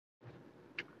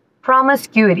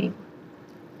Promiscuity.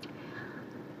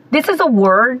 This is a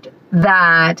word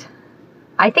that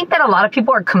I think that a lot of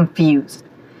people are confused,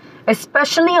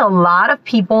 especially a lot of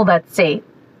people that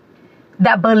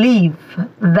believe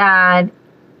that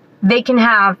they can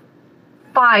have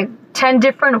 5, 10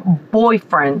 different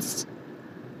boyfriends,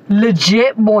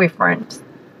 legit boyfriends,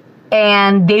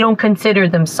 and they don't consider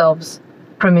themselves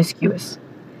promiscuous.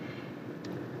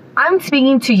 I'm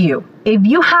speaking to you. If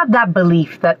you have that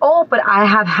belief that, oh, but I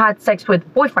have had sex with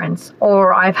boyfriends,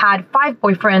 or I've had 5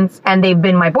 boyfriends and they've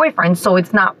been my boyfriends, so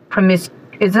it's not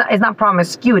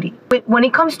promiscuity. But when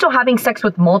it comes to having sex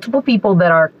with multiple people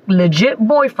that are legit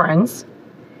boyfriends,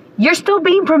 you're still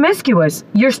being promiscuous.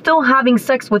 You're still having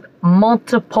sex with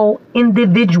multiple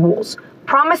individuals.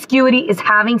 Promiscuity is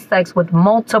having sex with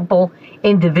multiple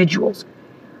individuals.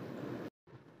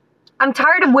 I'm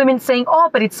tired of women saying, oh,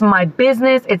 but it's my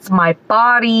business, it's my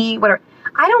body, whatever.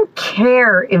 I don't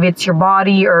care if it's your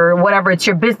body or whatever, it's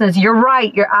your business. You're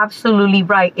right. You're absolutely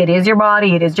right. It is your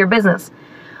body. It is your business.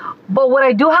 But what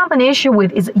I do have an issue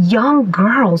with is young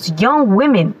girls, young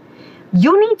women.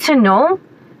 You need to know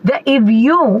that if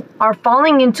you are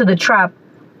falling into the trap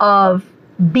of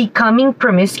becoming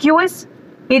promiscuous,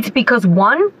 it's because,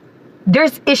 one,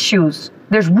 there's issues,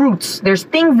 there's roots, there's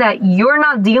things that you're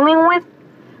not dealing with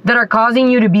that are causing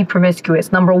you to be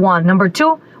promiscuous, number one. Number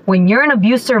two, when you're an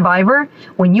abuse survivor,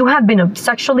 when you have been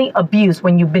sexually abused,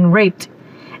 when you've been raped,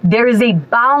 there is a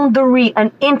boundary,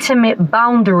 an intimate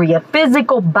boundary, a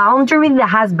physical boundary that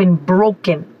has been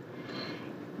broken.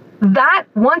 That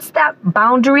once that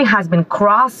boundary has been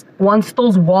crossed, once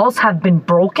those walls have been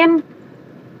broken,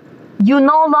 you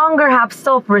no longer have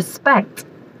self-respect.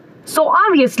 So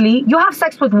obviously, you have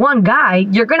sex with one guy,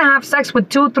 you're gonna have sex with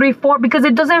 2, 3, 4, because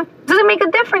it doesn't make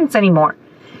a difference anymore.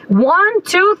 1,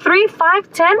 2, 3,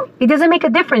 5, 10, it doesn't make a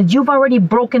difference. You've already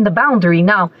broken the boundary.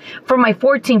 Now, for my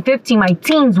 14, 15, my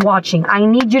teens watching, I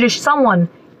need you to,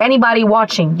 anybody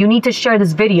watching, you need to share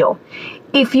this video.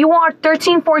 If you are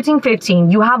 13, 14, 15,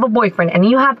 you have a boyfriend and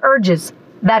you have urges,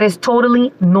 that is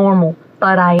totally normal.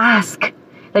 But I ask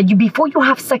that you, before you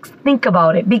have sex, think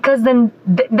about it, because then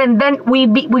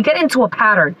we get into a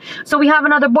pattern. So we have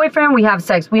another boyfriend, we have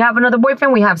sex. We have another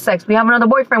boyfriend, we have sex. We have another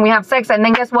boyfriend, we have sex. And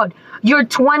then guess what? You're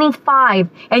 25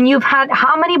 and you've had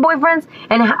how many boyfriends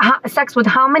and sex with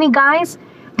how many guys?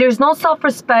 There's no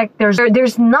self-respect.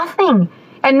 There's nothing.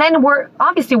 And then we're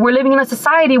living in a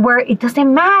society where it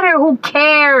doesn't matter. Who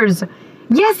cares?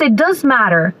 Yes, it does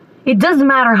matter. It does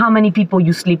matter how many people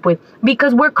you sleep with,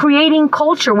 because we're creating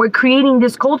culture. We're creating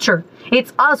this culture.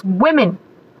 It's us, women.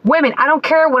 Women, I don't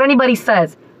care what anybody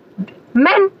says.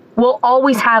 Men will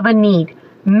always have a need.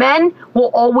 Men will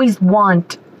always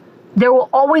want. There will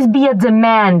always be a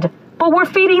demand, but we're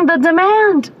feeding the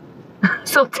demand.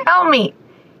 So tell me,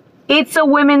 it's a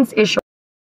women's issue.